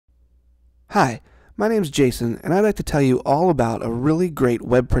Hi, my name's Jason, and I'd like to tell you all about a really great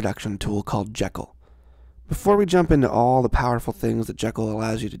web production tool called Jekyll. Before we jump into all the powerful things that Jekyll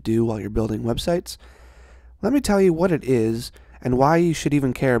allows you to do while you're building websites, let me tell you what it is and why you should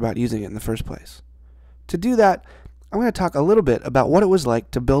even care about using it in the first place. To do that, I'm going to talk a little bit about what it was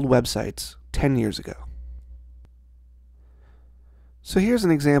like to build websites 10 years ago. So here's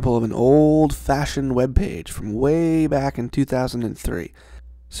an example of an old-fashioned web page from way back in 2003.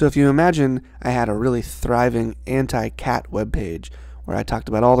 So if you imagine I had a really thriving anti-cat webpage where I talked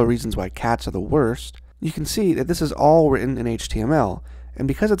about all the reasons why cats are the worst, you can see that this is all written in HTML, and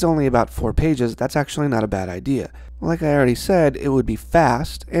because it's only about 4 pages, that's actually not a bad idea. Like I already said, it would be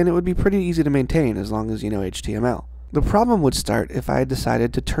fast, and it would be pretty easy to maintain as long as you know HTML. The problem would start if I had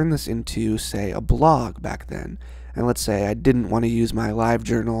decided to turn this into, say, a blog back then, and let's say I didn't want to use my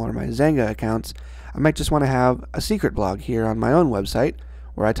LiveJournal or my Zanga accounts. I might just want to have a secret blog here on my own website,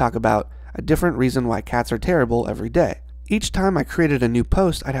 where I talk about a different reason why cats are terrible every day. Each time I created a new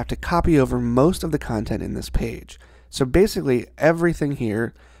post, I'd have to copy over most of the content in this page. So basically everything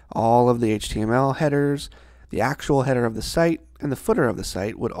here, all of the HTML headers, the actual header of the site, and the footer of the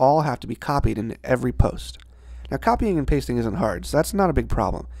site would all have to be copied into every post. Now copying and pasting isn't hard, so that's not a big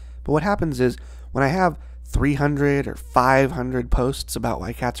problem. But what happens is when I have 300 or 500 posts about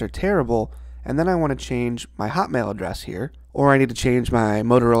why cats are terrible, and then I want to change my Hotmail address here, or I need to change my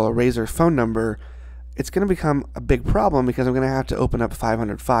Motorola Razr phone number, it's going to become a big problem because I'm going to have to open up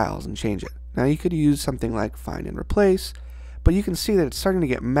 500 files and change it. Now you could use something like find and replace, but you can see that it's starting to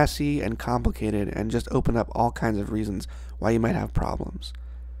get messy and complicated and just open up all kinds of reasons why you might have problems.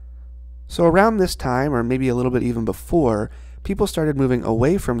 So around this time, or maybe a little bit even before, people started moving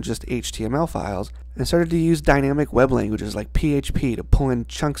away from just HTML files and started to use dynamic web languages like PHP to pull in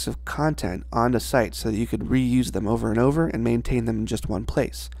chunks of content onto sites so that you could reuse them over and over and maintain them in just one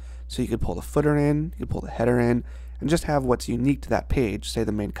place. So you could pull the footer in, you could pull the header in, and just have what's unique to that page, say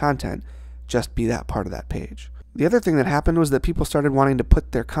the main content, just be that part of that page. The other thing that happened was that people started wanting to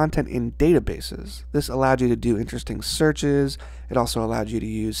put their content in databases. This allowed you to do interesting searches. It also allowed you to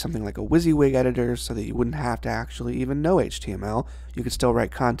use something like a WYSIWYG editor so that you wouldn't have to actually even know HTML. You could still write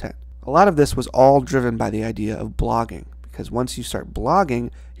content. A lot of this was all driven by the idea of blogging, because once you start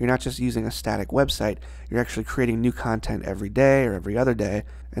blogging, you're not just using a static website, you're actually creating new content every day or every other day,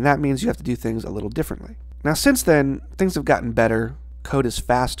 and that means you have to do things a little differently. Now since then, things have gotten better, code is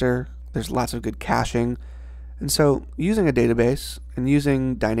faster, there's lots of good caching, and so using a database and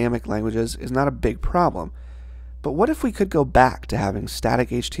using dynamic languages is not a big problem. But what if we could go back to having static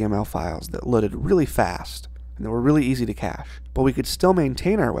HTML files that loaded really fast and that were really easy to cache, but we could still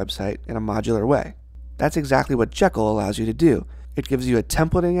maintain our website in a modular way? That's exactly what Jekyll allows you to do. It gives you a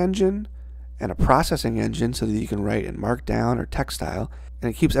templating engine and a processing engine so that you can write in Markdown or TextStyle,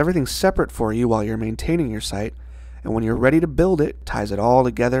 and it keeps everything separate for you while you're maintaining your site, and when you're ready to build it, ties it all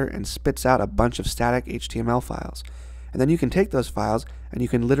together and spits out a bunch of static HTML files. And then you can take those files and you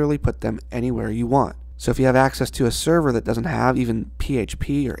can literally put them anywhere you want. So if you have access to a server that doesn't have even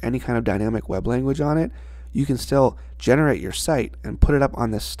PHP or any kind of dynamic web language on it, you can still generate your site and put it up on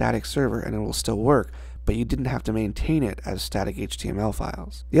this static server and it will still work, but you didn't have to maintain it as static HTML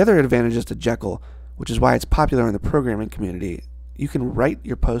files. The other advantages to Jekyll, which is why it's popular in the programming community, you can write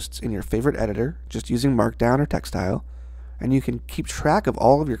your posts in your favorite editor, just using Markdown or TextStyle, and you can keep track of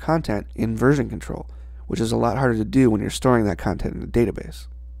all of your content in version control, which is a lot harder to do when you're storing that content in a database.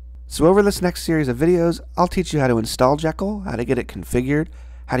 So over this next series of videos, I'll teach you how to install Jekyll, how to get it configured,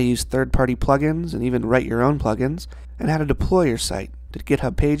 how to use third-party plugins and even write your own plugins, and how to deploy your site to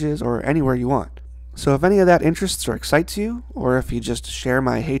GitHub pages or anywhere you want. So if any of that interests or excites you, or if you just share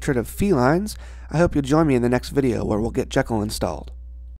my hatred of felines, I hope you'll join me in the next video where we'll get Jekyll installed.